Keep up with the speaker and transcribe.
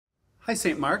Hi,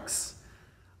 St. Mark's.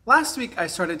 Last week I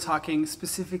started talking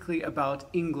specifically about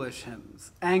English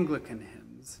hymns, Anglican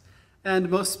hymns, and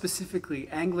most specifically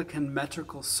Anglican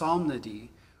metrical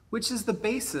psalmody, which is the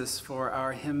basis for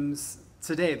our hymns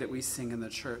today that we sing in the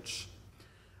church.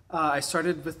 I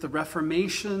started with the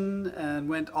Reformation and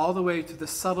went all the way to the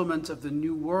settlement of the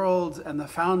New World and the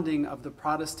founding of the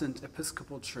Protestant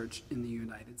Episcopal Church in the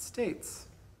United States.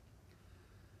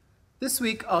 This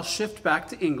week I'll shift back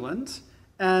to England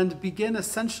and begin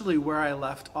essentially where I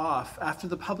left off after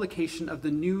the publication of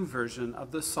the new version of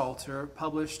the Psalter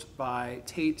published by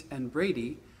Tate and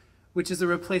Brady, which is a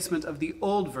replacement of the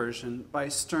old version by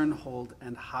Sternhold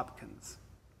and Hopkins.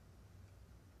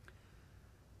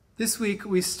 This week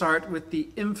we start with the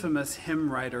infamous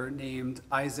hymn writer named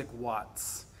Isaac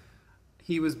Watts.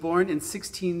 He was born in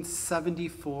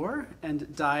 1674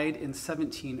 and died in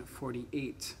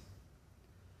 1748.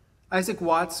 Isaac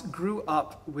Watts grew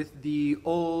up with the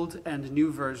old and new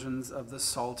versions of the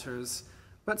Psalters,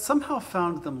 but somehow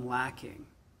found them lacking.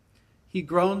 He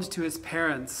groaned to his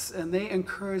parents, and they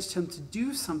encouraged him to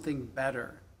do something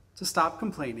better, to stop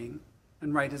complaining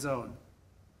and write his own.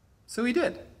 So he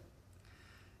did.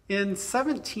 In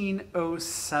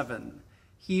 1707,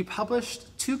 he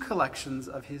published two collections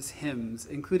of his hymns,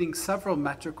 including several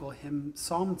metrical hymn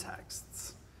psalm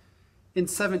texts. In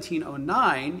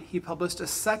 1709, he published a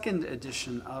second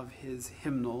edition of his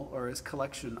hymnal, or his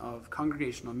collection of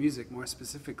congregational music more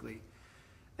specifically.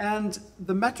 And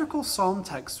the metrical psalm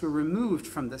texts were removed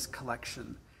from this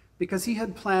collection because he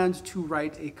had planned to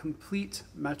write a complete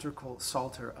metrical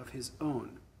psalter of his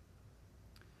own.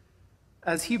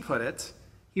 As he put it,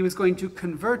 he was going to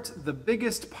convert the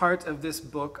biggest part of this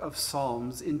book of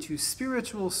psalms into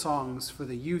spiritual songs for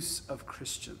the use of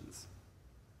Christians.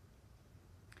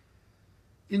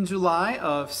 In July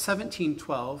of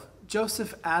 1712,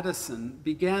 Joseph Addison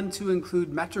began to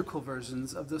include metrical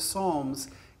versions of the Psalms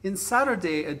in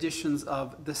Saturday editions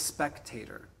of The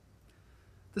Spectator.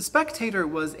 The Spectator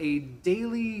was a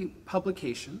daily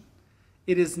publication.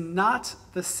 It is not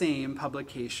the same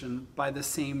publication by the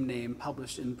same name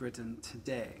published in Britain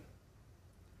today.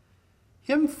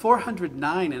 Hymn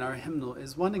 409 in our hymnal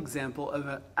is one example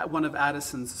of one of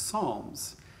Addison's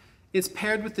psalms. It's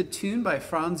paired with the tune by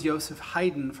Franz Joseph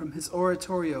Haydn from his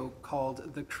oratorio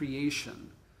called The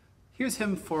Creation. Here's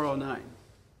hymn 409.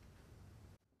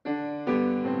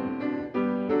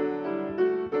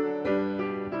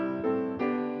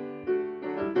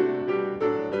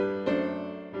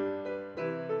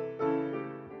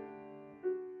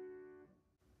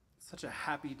 Such a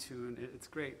happy tune, it's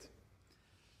great.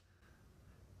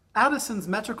 Addison's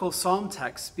metrical psalm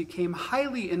texts became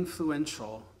highly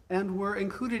influential and were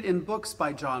included in books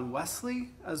by John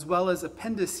Wesley, as well as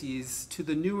appendices to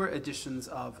the newer editions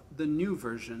of the new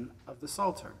version of the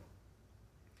Psalter.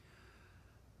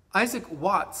 Isaac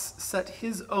Watts set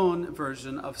his own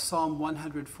version of Psalm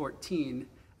 114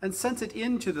 and sent it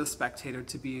in to the Spectator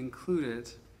to be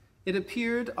included. It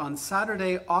appeared on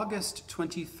Saturday, August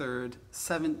 23rd,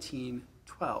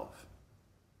 1712.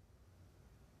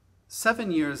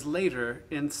 7 years later,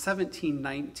 in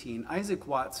 1719, Isaac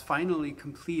Watts finally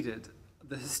completed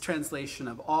his translation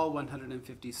of all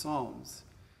 150 Psalms.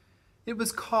 It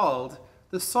was called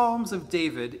The Psalms of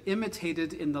David,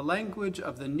 imitated in the language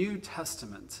of the New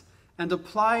Testament and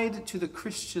applied to the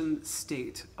Christian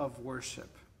state of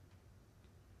worship.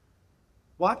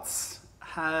 Watts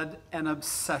had an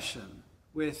obsession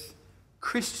with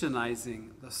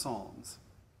Christianizing the Psalms.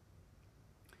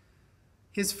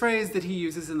 His phrase that he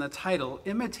uses in the title,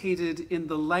 imitated in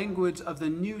the language of the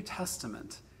New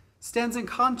Testament, stands in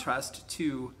contrast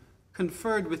to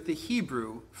conferred with the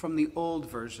Hebrew from the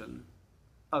old version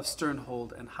of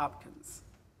Sternhold and Hopkins.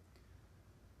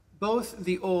 Both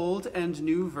the old and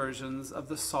new versions of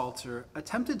the Psalter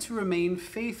attempted to remain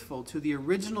faithful to the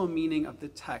original meaning of the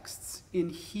texts in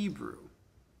Hebrew.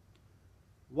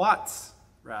 Watts,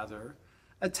 rather,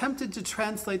 attempted to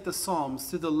translate the Psalms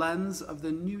through the lens of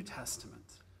the New Testament.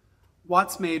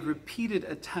 Watts made repeated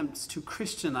attempts to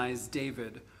Christianize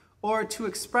David, or to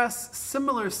express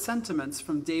similar sentiments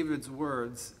from David's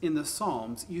words in the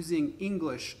Psalms using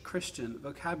English Christian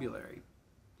vocabulary.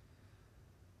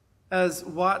 As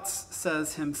Watts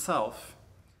says himself,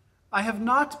 "I have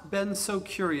not been so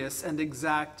curious and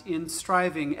exact in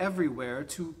striving everywhere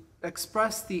to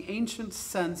express the ancient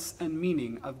sense and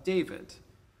meaning of David,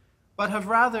 but have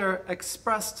rather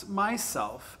expressed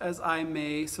myself as I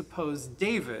may suppose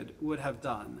David would have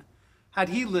done had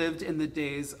he lived in the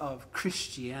days of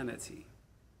Christianity."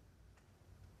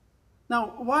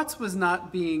 Now, Watts was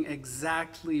not being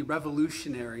exactly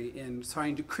revolutionary in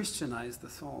trying to Christianize the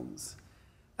Psalms.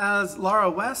 As Laura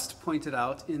West pointed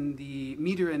out in the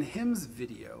Meter and Hymns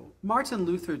video, Martin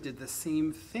Luther did the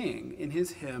same thing in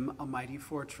his hymn, A Mighty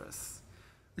Fortress.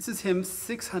 This is hymn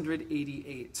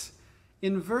 688.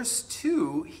 In verse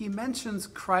 2, he mentions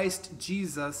Christ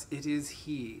Jesus, it is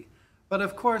he. But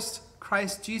of course,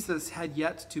 Christ Jesus had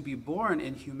yet to be born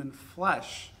in human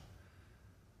flesh.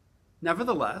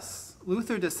 Nevertheless,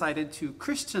 Luther decided to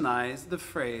Christianize the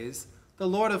phrase, the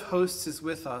Lord of hosts is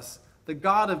with us, the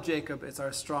God of Jacob is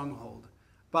our stronghold,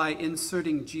 by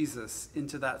inserting Jesus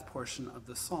into that portion of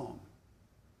the psalm.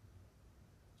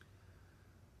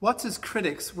 Watts's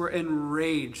critics were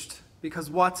enraged because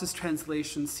Watts's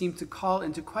translation seemed to call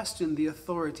into question the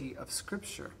authority of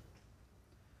Scripture.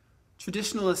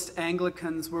 Traditionalist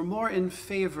Anglicans were more in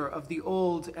favor of the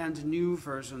Old and New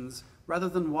versions rather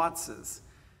than Watts's,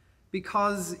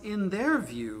 because in their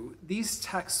view, these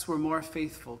texts were more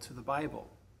faithful to the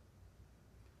Bible.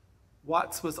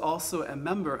 Watts was also a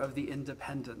member of the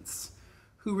Independents,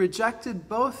 who rejected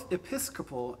both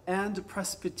Episcopal and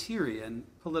Presbyterian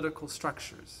political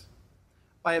structures.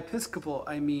 By Episcopal,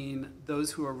 I mean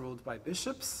those who are ruled by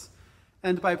bishops,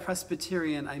 and by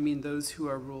Presbyterian, I mean those who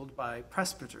are ruled by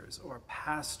presbyters or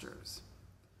pastors.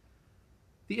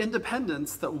 The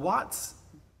Independents that Watts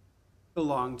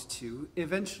belonged to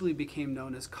eventually became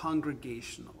known as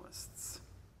Congregationalists.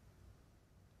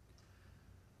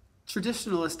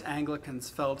 Traditionalist Anglicans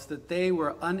felt that they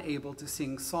were unable to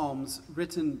sing psalms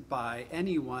written by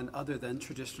anyone other than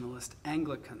traditionalist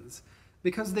Anglicans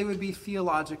because they would be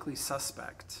theologically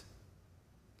suspect.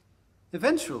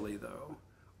 Eventually, though,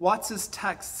 Watts's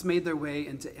texts made their way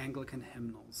into Anglican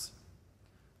hymnals.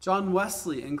 John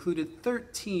Wesley included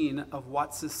 13 of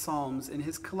Watts's psalms in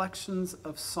his collections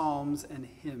of psalms and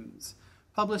hymns,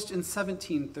 published in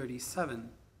 1737.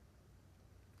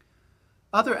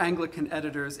 Other Anglican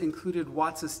editors included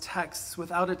Watts's texts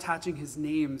without attaching his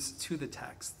names to the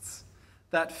texts.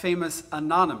 That famous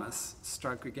anonymous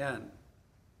struck again.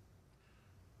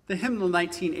 The hymnal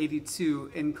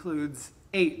 1982 includes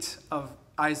 8 of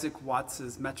Isaac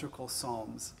Watts's metrical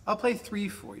psalms. I'll play 3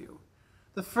 for you.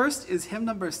 The first is hymn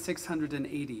number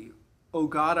 680, O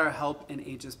God, our help in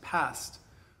ages past,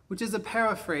 which is a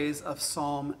paraphrase of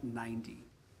Psalm 90.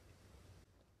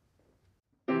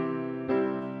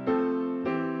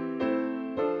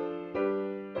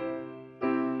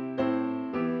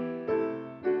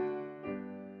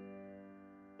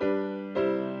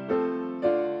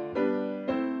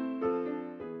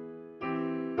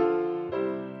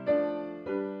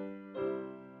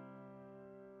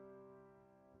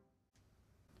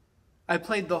 I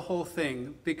played the whole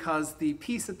thing because the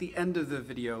piece at the end of the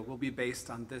video will be based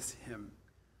on this hymn.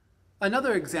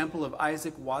 Another example of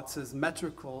Isaac Watts's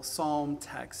metrical psalm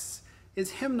texts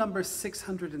is hymn number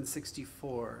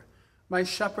 664, My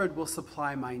Shepherd Will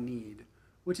Supply My Need,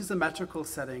 which is a metrical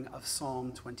setting of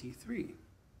Psalm 23.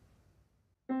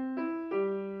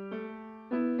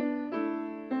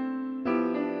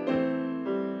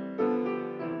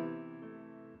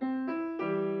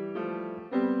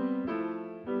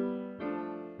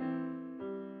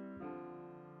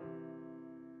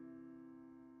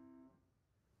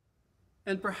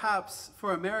 And perhaps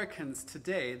for Americans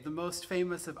today, the most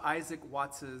famous of Isaac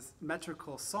Watts's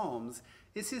metrical psalms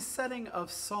is his setting of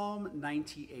Psalm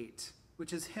 98,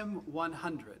 which is hymn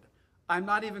 100. I'm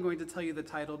not even going to tell you the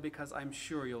title because I'm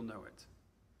sure you'll know it.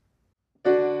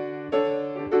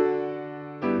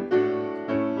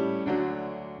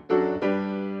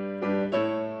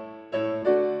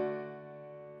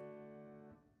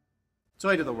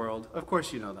 Joy to the world. Of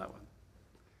course you know that one.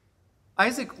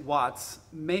 Isaac Watts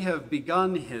may have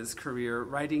begun his career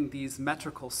writing these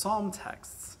metrical psalm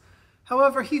texts.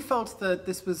 However, he felt that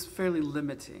this was fairly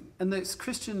limiting and that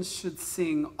Christians should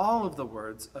sing all of the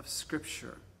words of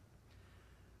Scripture.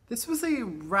 This was a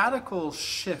radical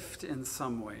shift in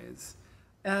some ways,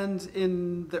 and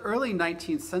in the early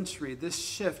 19th century, this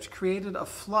shift created a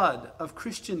flood of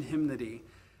Christian hymnody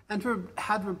and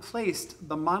had replaced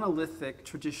the monolithic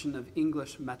tradition of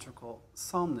English metrical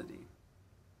psalmody.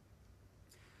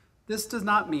 This does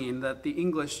not mean that the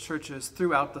English churches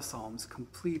threw out the Psalms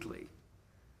completely.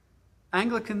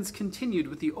 Anglicans continued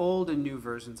with the Old and New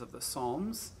versions of the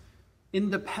Psalms.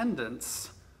 Independents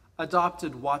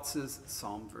adopted Watts's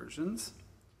psalm versions.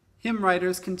 Hymn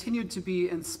writers continued to be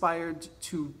inspired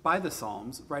by the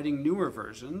Psalms, writing newer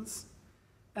versions.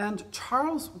 And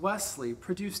Charles Wesley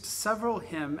produced several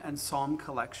hymn and psalm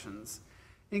collections,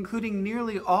 including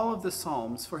nearly all of the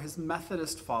Psalms for his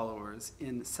Methodist followers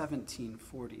in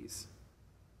 1740s.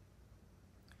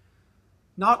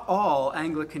 Not all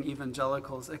Anglican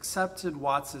evangelicals accepted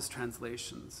Watts's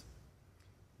translations.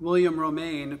 William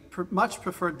Romaine much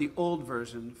preferred the old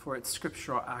version for its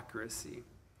scriptural accuracy.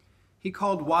 He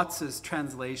called Watts's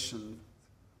translation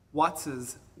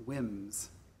Watts's whims.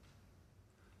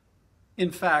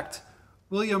 In fact,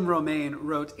 William Romaine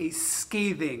wrote a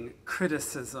scathing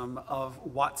criticism of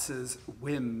Watts's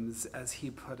whims, as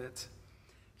he put it.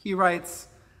 He writes,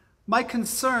 "My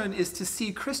concern is to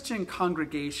see Christian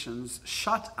congregations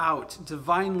shut out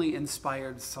divinely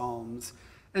inspired psalms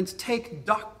and take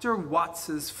Dr.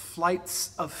 Watts's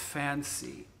flights of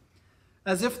fancy,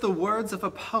 as if the words of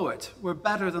a poet were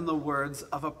better than the words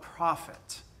of a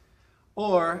prophet,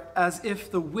 or as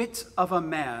if the wit of a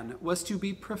man was to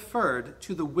be preferred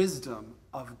to the wisdom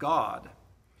of God.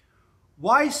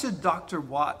 Why should Dr.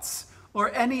 Watts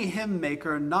or any hymn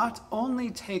maker not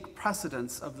only take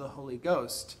precedence of the Holy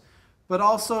Ghost, but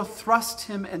also thrust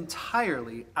him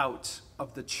entirely out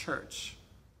of the church?"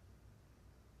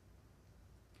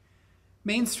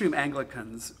 Mainstream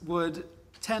Anglicans would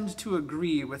tend to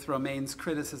agree with Romaine's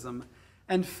criticism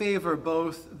and favor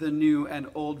both the new and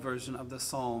old version of the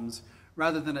Psalms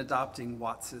rather than adopting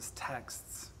Watts's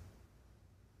texts.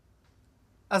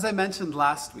 As I mentioned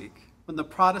last week, when the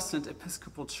Protestant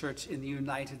Episcopal Church in the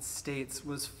United States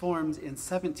was formed in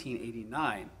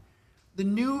 1789, the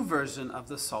new version of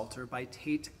the Psalter by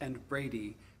Tate and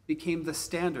Brady became the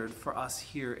standard for us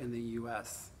here in the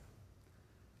U.S.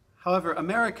 However,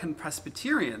 American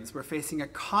Presbyterians were facing a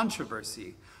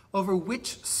controversy over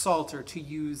which Psalter to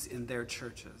use in their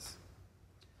churches.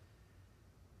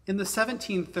 In the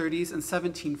 1730s and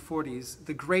 1740s,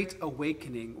 the Great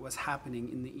Awakening was happening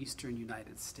in the eastern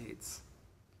United States.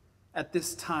 At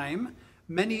this time,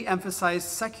 many emphasized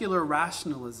secular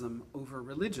rationalism over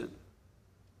religion.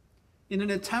 In an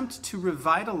attempt to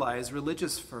revitalize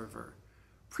religious fervor,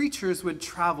 preachers would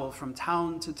travel from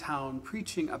town to town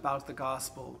preaching about the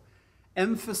gospel,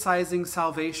 emphasizing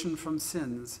salvation from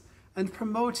sins, and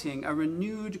promoting a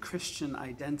renewed Christian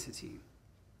identity.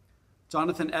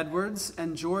 Jonathan Edwards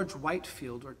and George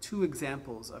Whitefield are two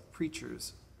examples of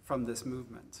preachers from this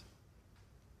movement.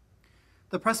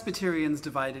 The Presbyterians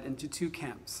divided into two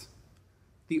camps.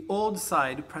 The Old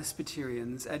Side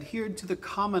Presbyterians adhered to the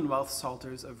Commonwealth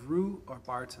Psalters of Rue or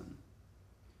Barton.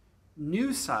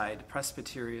 New Side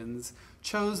Presbyterians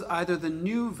chose either the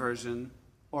new version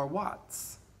or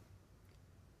Watts.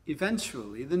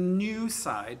 Eventually, the new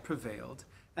side prevailed,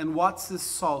 and Watts's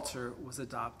Psalter was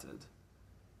adopted.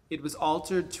 It was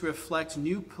altered to reflect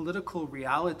new political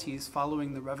realities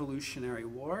following the Revolutionary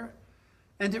War,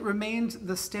 and it remained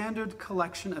the standard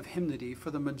collection of hymnody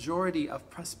for the majority of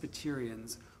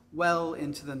Presbyterians well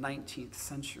into the 19th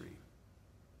century.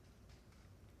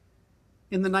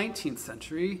 In the 19th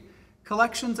century,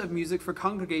 collections of music for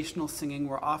congregational singing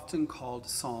were often called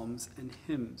psalms and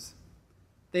hymns.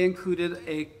 They included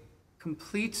a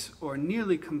complete or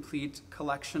nearly complete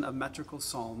collection of metrical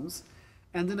psalms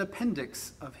and an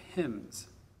appendix of hymns.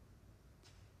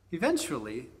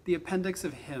 Eventually, the appendix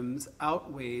of hymns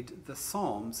outweighed the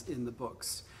psalms in the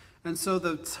books, and so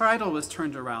the title was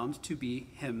turned around to be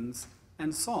Hymns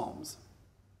and Psalms.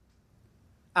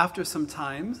 After some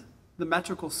time, the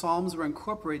metrical psalms were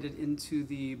incorporated into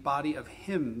the body of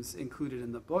hymns included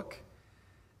in the book.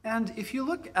 And if you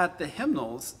look at the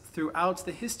hymnals throughout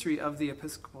the history of the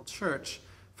Episcopal Church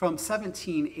from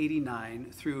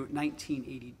 1789 through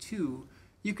 1982,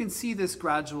 you can see this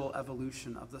gradual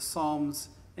evolution of the psalms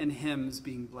and hymns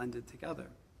being blended together.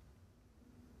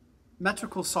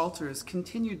 Metrical psalters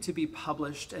continued to be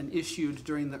published and issued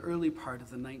during the early part of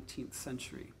the 19th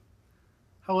century.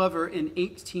 However, in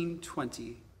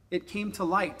 1820, it came to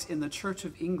light in the Church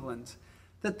of England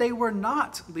that they were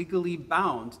not legally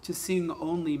bound to sing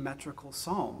only metrical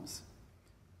psalms.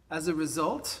 As a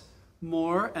result,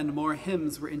 more and more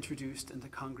hymns were introduced into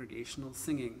congregational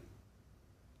singing.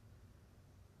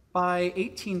 By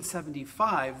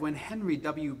 1875, when Henry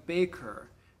W.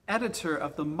 Baker, editor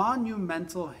of the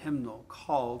monumental hymnal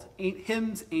called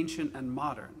Hymns Ancient and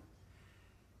Modern,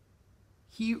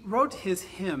 he wrote his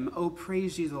hymn, "O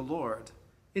Praise Ye the Lord."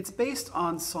 It's based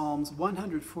on Psalms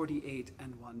 148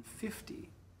 and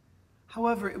 150.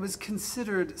 However, it was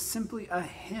considered simply a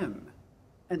hymn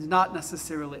and not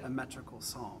necessarily a metrical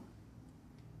psalm.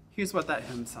 Here's what that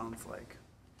hymn sounds like.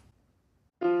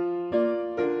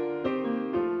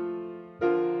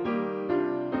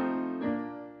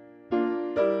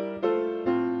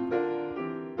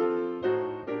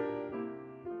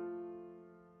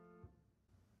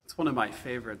 It's one of my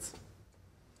favorites.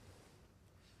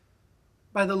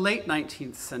 By the late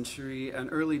 19th century and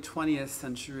early 20th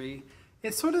century,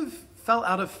 it sort of fell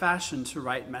out of fashion to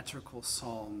write metrical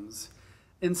psalms.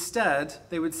 Instead,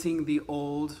 they would sing the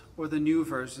old or the new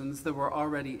versions that were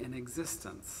already in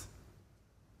existence.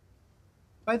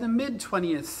 By the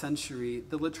mid-20th century,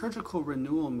 the liturgical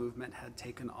renewal movement had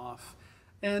taken off,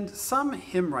 and some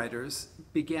hymn writers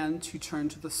began to turn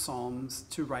to the Psalms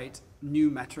to write new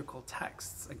metrical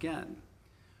texts again.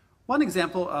 One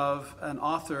example of an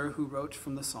author who wrote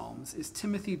from the Psalms is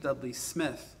Timothy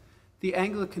Dudley-Smith, the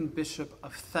Anglican Bishop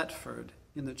of Thetford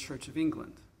in the Church of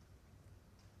England.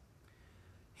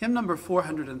 Hymn number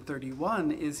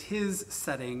 431 is his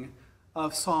setting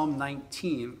of Psalm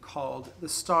 19, called "The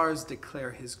Stars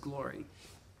Declare His Glory."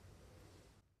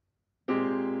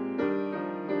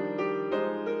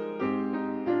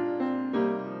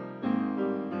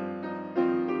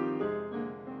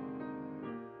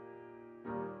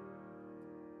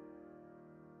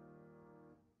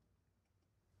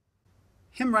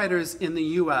 Hymn writers in the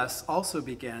U.S. also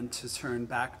began to turn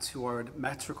back toward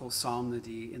metrical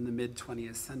psalmody in the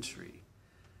mid-20th century.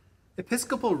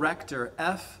 Episcopal rector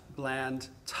F. Bland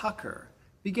Tucker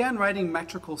began writing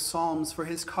metrical psalms for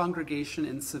his congregation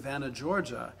in Savannah,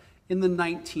 Georgia in the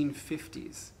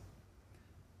 1950s.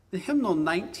 The hymnal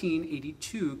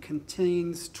 1982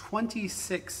 contains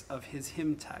 26 of his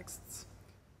hymn texts.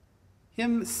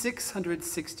 Hymn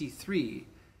 663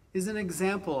 is an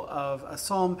example of a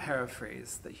psalm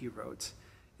paraphrase that he wrote.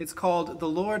 It's called "The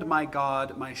Lord My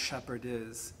God, My Shepherd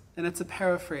Is," and it's a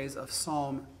paraphrase of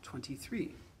Psalm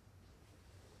 23.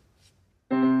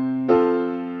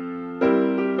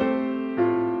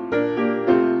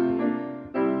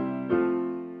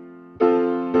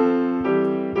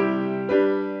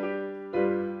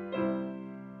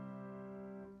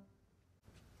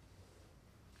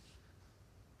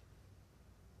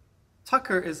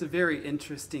 Tucker is a very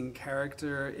interesting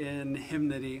character in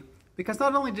hymnody because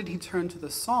not only did he turn to the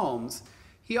Psalms,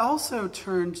 he also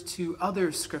turned to other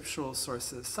scriptural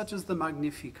sources such as the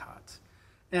Magnificat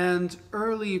and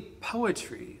early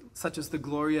poetry such as the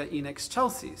Gloria in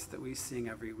Excelsis that we sing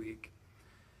every week.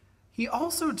 He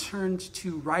also turned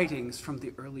to writings from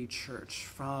the early church,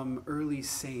 from early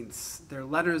saints, their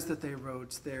letters that they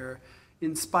wrote, their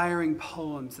inspiring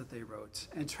poems that they wrote,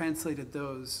 and translated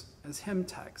those as hymn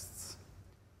texts.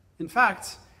 In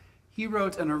fact, he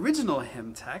wrote an original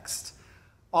hymn text,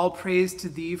 "All Praise to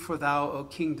Thee for Thou, O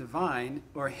King Divine,"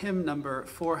 or hymn number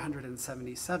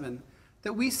 477,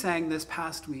 that we sang this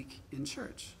past week in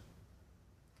church.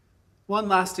 One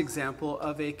last example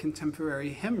of a contemporary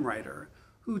hymn writer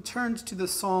who turned to the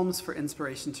Psalms for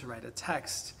inspiration to write a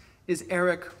text is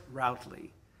Eric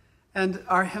Routley. And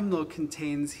our hymnal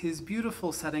contains his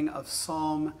beautiful setting of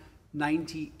Psalm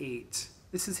 98.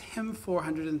 This is hymn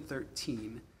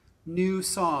 413. New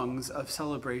Songs of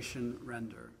Celebration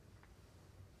Render.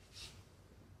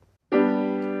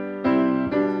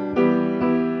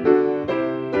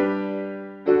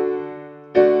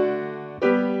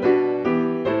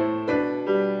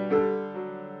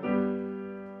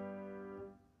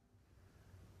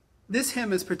 This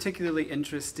hymn is particularly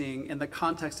interesting in the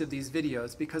context of these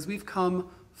videos because we've come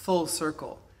full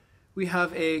circle. We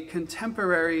have a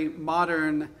contemporary,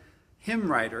 modern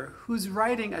hymn writer who's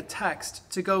writing a text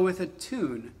to go with a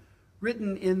tune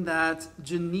written in that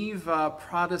Geneva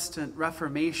Protestant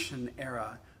Reformation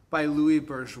era by Louis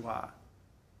Bourgeois.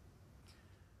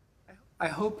 I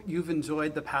hope you've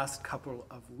enjoyed the past couple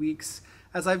of weeks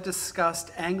as I've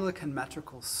discussed Anglican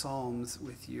metrical psalms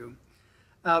with you.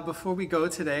 Before we go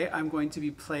today, I'm going to be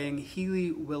playing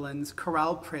Healey Willan's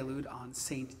Chorale Prelude on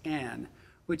St. Anne,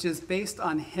 which is based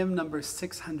on hymn number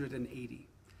 680.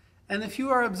 And if you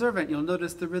are observant, you'll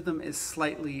notice the rhythm is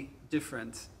slightly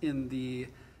different in the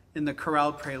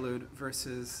chorale prelude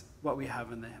versus what we have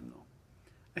in the hymnal.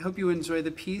 I hope you enjoy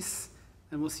the piece,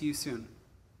 and we'll see you soon.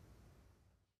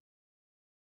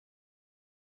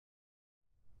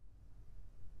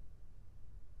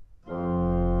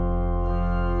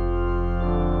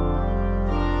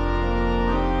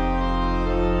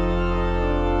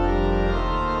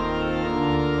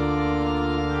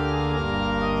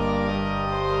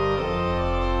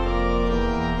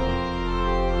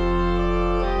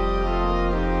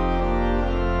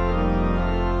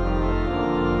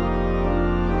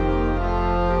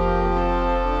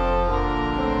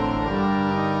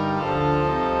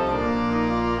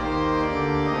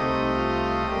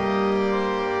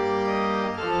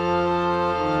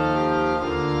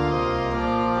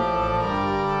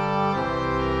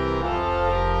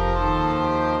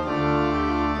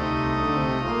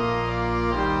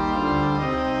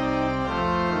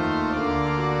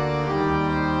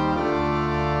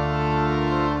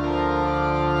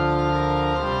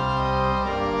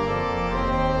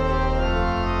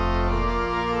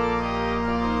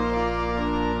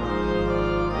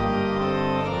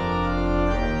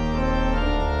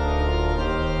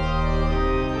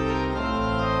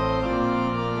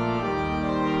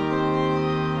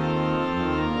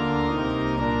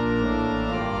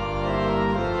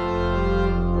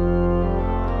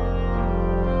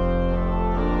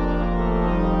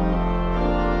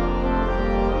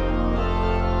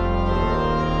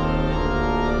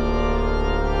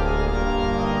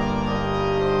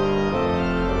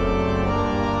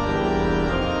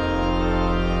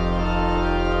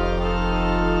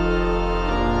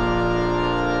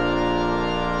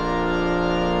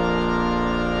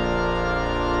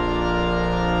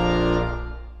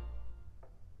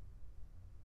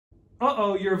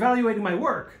 you're evaluating my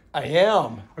work. I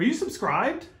am. Are you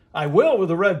subscribed? I will with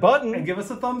the red button. And give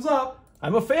us a thumbs up.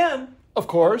 I'm a fan, of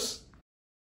course.